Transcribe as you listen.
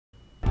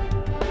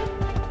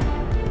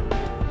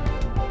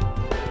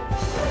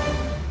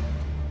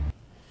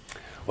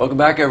Welcome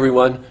back,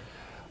 everyone.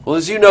 Well,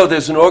 as you know,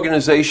 there's an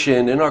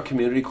organization in our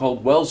community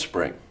called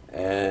Wellspring,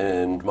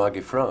 and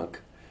Maggie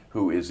Frank,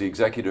 who is the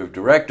executive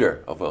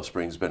director of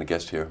Wellspring, has been a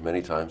guest here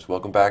many times.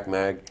 Welcome back,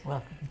 Mag.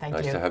 Welcome. Thank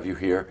you. Nice to have you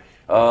here.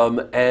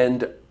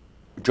 And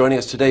joining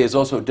us today is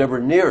also Deborah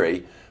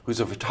Neary, who's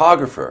a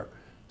photographer,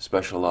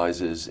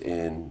 specializes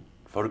in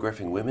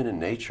photographing women in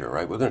nature,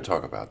 right? We're going to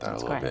talk about that a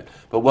little bit.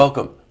 But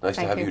welcome. Nice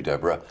to have you,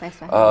 Deborah. Thanks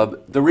for having me.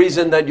 The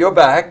reason that you're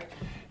back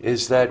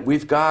is that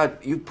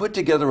you've put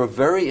together a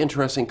very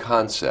interesting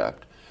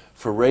concept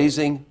for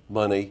raising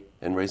money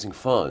and raising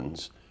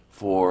funds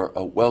for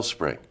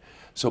Wellspring.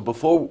 So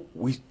before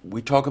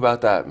we talk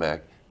about that,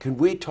 Mac, can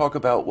we talk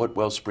about what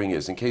Wellspring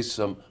is, in case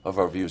some of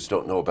our viewers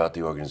don't know about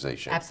the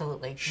organization?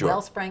 Absolutely. Sure.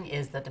 Wellspring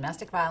is the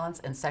Domestic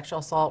Violence and Sexual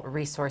Assault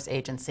Resource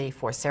Agency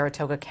for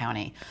Saratoga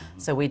County.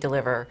 So we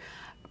deliver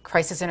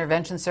crisis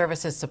intervention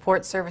services,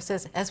 support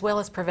services, as well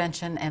as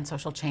prevention and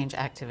social change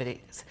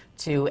activities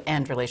to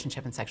end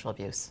relationship and sexual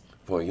abuse.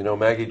 Boy, you know,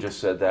 Maggie just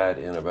said that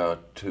in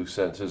about 2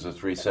 sentences or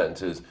 3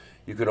 sentences.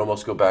 You could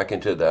almost go back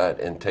into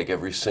that and take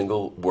every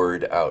single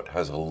word out. It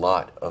has a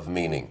lot of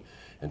meaning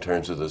in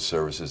terms of the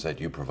services that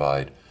you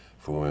provide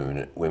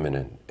for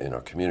women in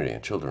our community,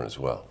 and children as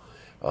well.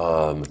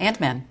 And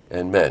men.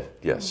 And men,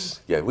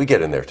 yes. Yeah, we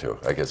get in there too.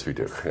 I guess we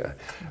do.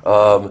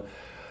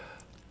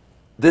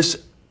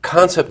 This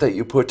concept that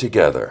you put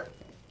together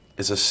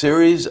is a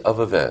series of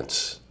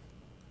events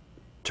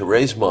to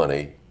raise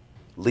money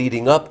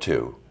leading up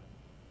to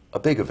a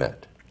big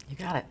event. You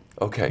got it.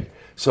 Okay,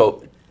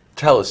 so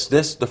tell us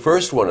the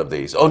first one of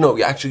these. Oh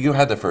no, actually you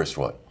had the first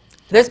one.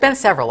 There's been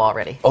several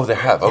already. Oh, there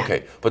have,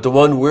 okay. But the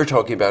one we're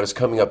talking about is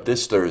coming up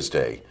this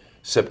Thursday,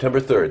 September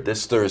 3rd,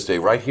 this Thursday,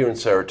 right here in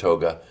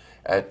Saratoga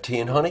at Tea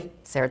and Honey?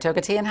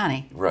 Saratoga Tea and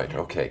Honey. Right,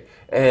 okay.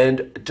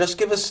 And just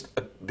give us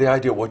the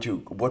idea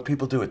what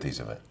people do at these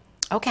events.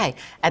 Okay,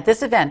 at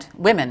this event,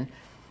 women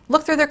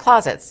look through their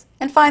closets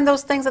and find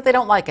those things that they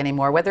don't like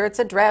anymore, whether it's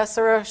a dress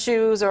or a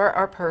shoes or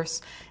a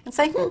purse, and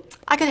say,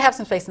 I could have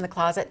some space in the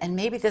closet and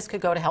maybe this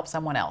could go to help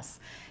someone else.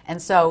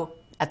 And so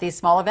at these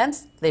small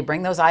events, they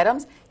bring those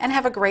items and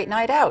have a great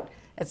night out.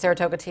 At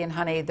Saratoga Tea and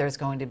Honey, there's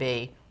going to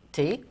be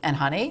tea and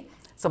honey,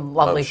 some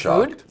lovely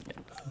food.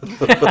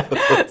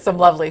 Some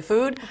lovely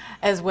food,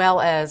 as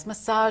well as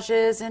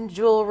massages and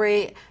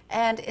jewelry,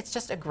 and it's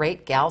just a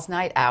great gals'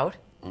 night out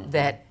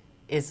that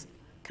is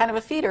kind of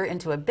a feeder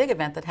into a big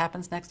event that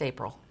happens next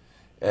April.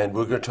 And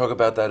we're going to talk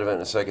about that event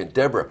in a second.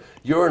 Deborah,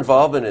 your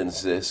involvement in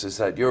this is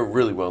that you're a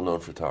really well-known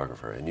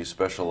photographer, and you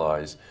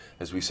specialize,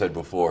 as we said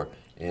before,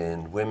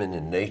 in women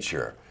in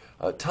nature.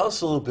 Tell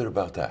us a little bit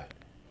about that.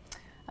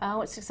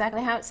 It's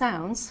exactly how it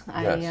sounds.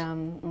 Yes.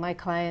 My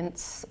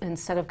clients,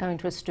 instead of going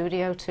to a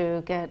studio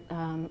to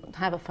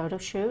have a photo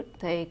shoot,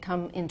 they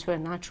come into a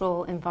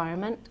natural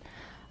environment.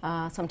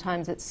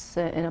 Sometimes it's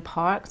in a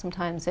park,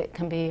 sometimes it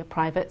can be a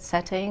private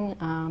setting.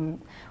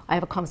 I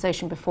have a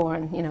conversation before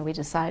and we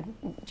decide,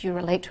 do you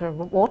relate to a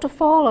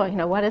waterfall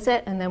or what is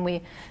it? And then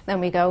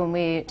we go and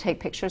we take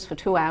pictures for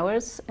 2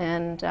 hours,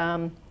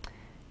 and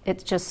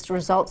it just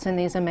results in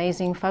these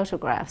amazing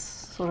photographs.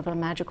 Sort of a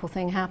magical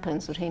thing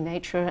happens between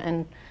nature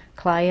and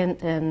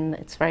client, and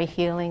it's very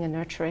healing and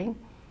nurturing.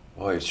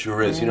 Boy, it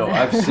sure is.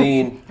 I've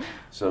seen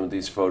some of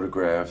these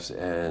photographs,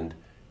 and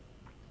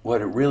what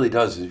it really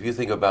does is, if you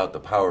think about the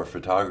power of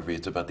photography,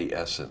 it's about the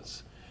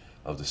essence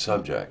of the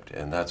subject,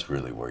 and that's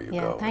really where you go.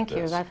 Yeah, thank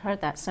you. I've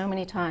heard that so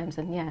many times,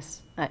 and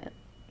yes,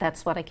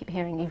 that's what I keep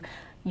hearing.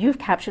 You've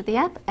captured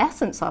the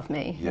essence of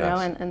me,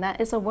 yes. And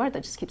that is a word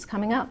that just keeps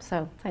coming up,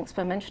 so thanks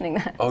for mentioning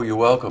that. Oh, you're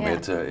welcome. Yeah.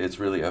 It's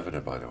really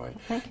evident, by the way.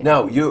 Thank you.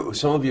 Now,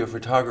 some of your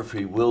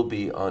photography will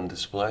be on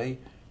display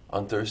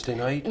on Thursday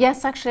night?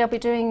 Yes, actually, I'll be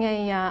doing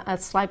a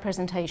slide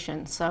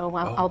presentation. So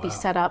I'll be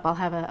set up. I'll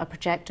have a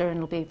projector, and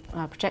it'll be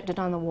projected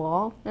on the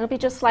wall. It'll be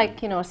just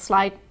like a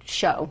slide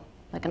show,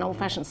 like an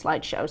old-fashioned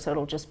slideshow. So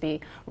it'll just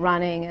be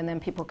running, and then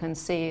people can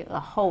see a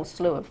whole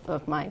slew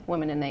of my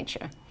women in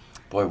nature.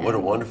 Boy, what a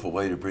wonderful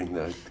way to bring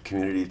the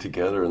community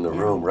together in the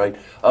room, right?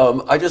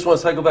 I just want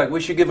to cycle back.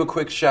 We should give a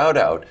quick shout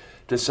out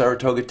to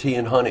Saratoga Tea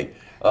and Honey.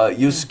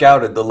 You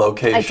scouted the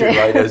location,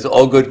 right, as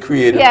all good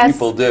creative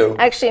people do.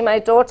 Actually, my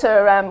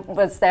daughter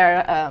was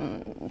there.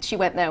 She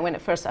went there when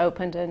it first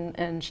opened,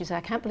 and she said,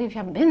 I can't believe you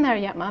haven't been there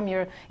yet, Mom.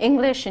 You're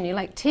English and you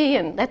like tea,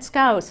 and let's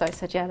go. So I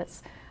said, yeah,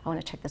 I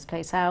want to check this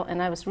place out.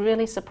 And I was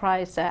really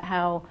surprised at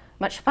how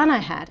much fun I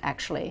had,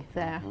 actually,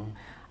 there.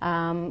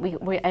 We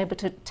were able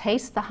to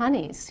taste the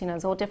honeys.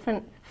 There's all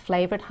different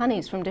flavored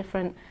honeys from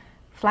different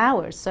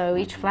flowers. So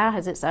each flower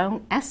has its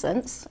own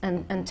essence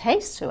and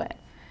taste to it.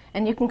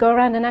 And you can go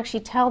around and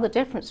actually tell the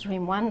difference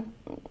between one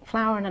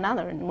flower and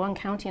another, and one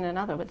county and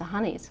another with the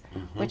honeys,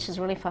 which is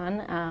really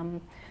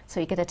fun. So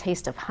you get a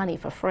taste of honey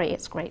for free.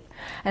 It's great.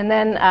 And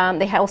then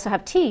they also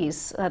have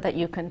teas that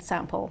you can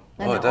sample.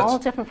 And they're all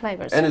different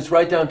flavors. And it's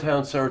right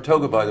downtown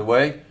Saratoga, by the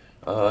way.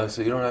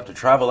 So you don't have to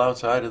travel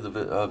outside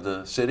of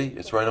the city.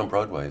 It's right on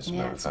Broadway, as a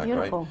matter of fact,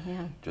 beautiful, right?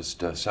 Yeah.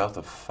 Just south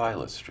of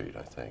Philo Street,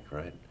 I think,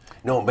 right?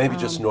 No, maybe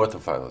just north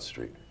of Philo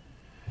Street.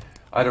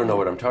 I don't know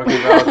what I'm talking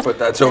about, but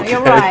that's okay.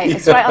 You're right.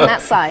 It's right on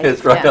that side.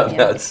 It's right on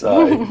that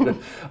side.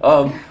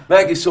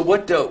 Maggie, so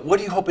what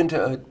are you hoping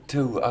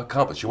to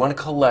accomplish? You want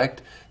to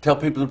collect, tell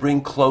people to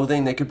bring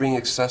clothing, they could bring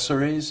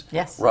accessories,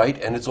 Yes.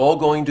 right? And it's all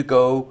going to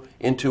go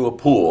into a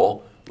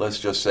pool, let's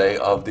just say,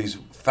 of these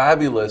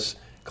fabulous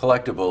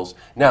collectibles.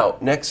 Now,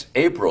 next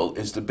April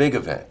is the big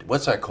event.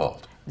 What's that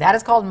called? That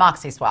is called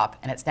Moxie Swap,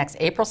 and it's next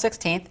April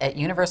 16th at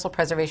Universal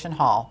Preservation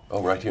Hall.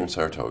 Oh, right here in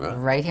Saratoga.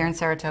 Right here in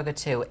Saratoga,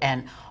 too.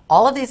 And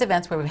all of these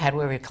events where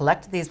we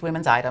collected these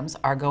women's items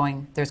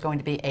there's going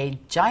to be a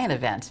giant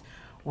event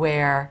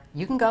where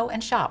you can go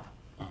and shop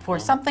for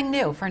something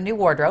new, for a new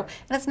wardrobe.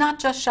 And it's not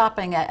just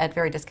shopping at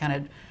very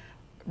discounted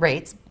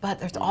rates, but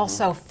there's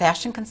also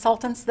fashion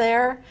consultants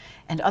there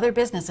and other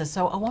businesses.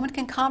 So a woman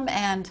can come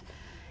and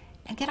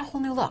get a whole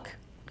new look.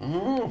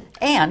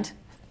 And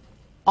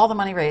all the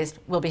money raised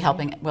will be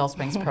helping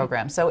Wellspring's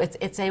program. So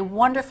it's a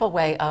wonderful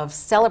way of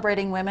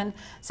celebrating women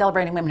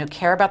who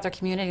care about their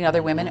community and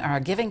other women and are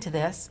giving to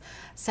this,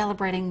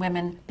 celebrating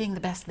women being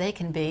the best they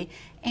can be,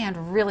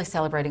 and really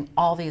celebrating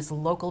all these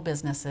local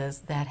businesses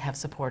that have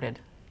supported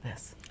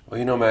this. Well,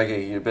 you know,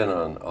 Maggie, you've been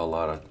on a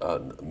lot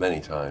of, many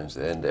times,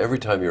 and every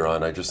time you're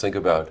on, I just think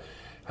about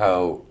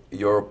how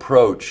your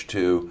approach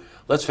to,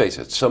 let's face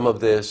it, some of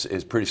this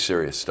is pretty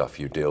serious stuff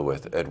you deal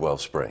with at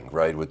Wellspring,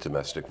 right, with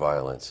domestic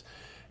violence,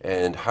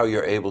 and how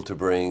you're able to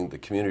bring the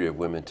community of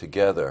women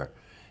together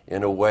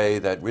in a way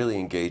that really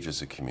engages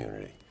the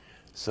community.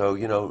 So,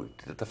 you know,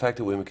 the fact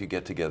that women could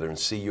get together and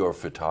see your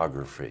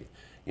photography,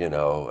 you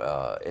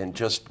know, and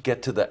just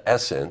get to the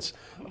essence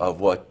of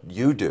what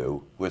you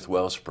do with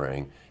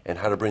Wellspring and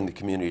how to bring the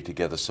community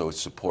together so it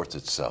supports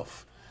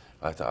itself.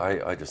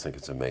 I just think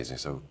it's amazing.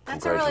 So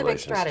That's a really big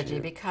strategy to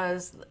you.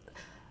 Because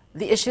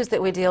the issues that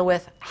we deal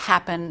with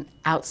happen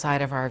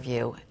outside of our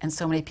view, and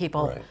so many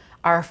people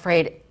are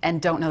afraid and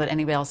don't know that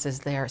anybody else is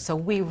there. So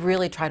we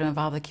really try to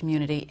involve the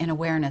community in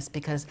awareness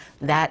because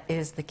that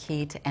is the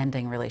key to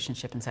ending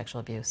relationship and sexual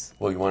abuse.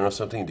 Well, you want to know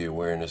something? The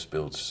awareness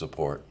builds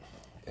support.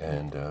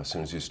 And as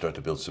soon as you start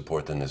to build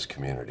support in this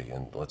community,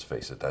 and let's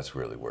face it, that's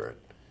really where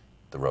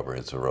the rubber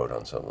hits the road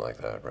on something like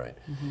that, right?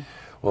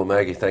 Well,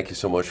 Maggie, thank you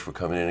so much for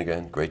coming in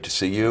again. Great to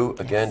see you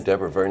again.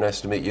 Deborah, very nice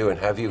to meet you and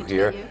have you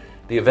here.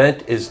 The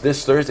event is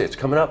this Thursday. It's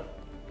coming up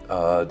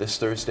this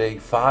Thursday,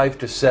 5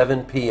 to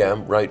 7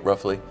 p.m., right,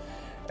 roughly,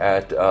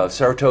 at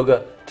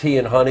Saratoga Tea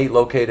and Honey,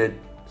 located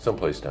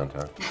someplace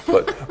downtown,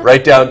 but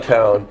right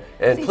downtown.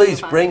 And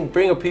please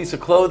bring a piece of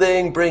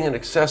clothing, bring an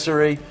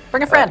accessory.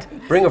 Bring a friend.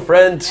 Bring a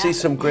friend, see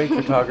some great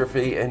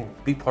photography, and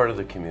be part of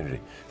the community.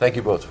 Thank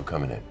you both for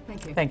coming in.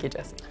 Thank you. Thank you,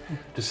 Jesse.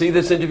 To see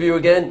this interview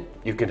again,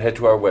 you can head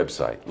to our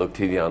website,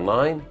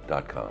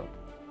 looktvonline.com.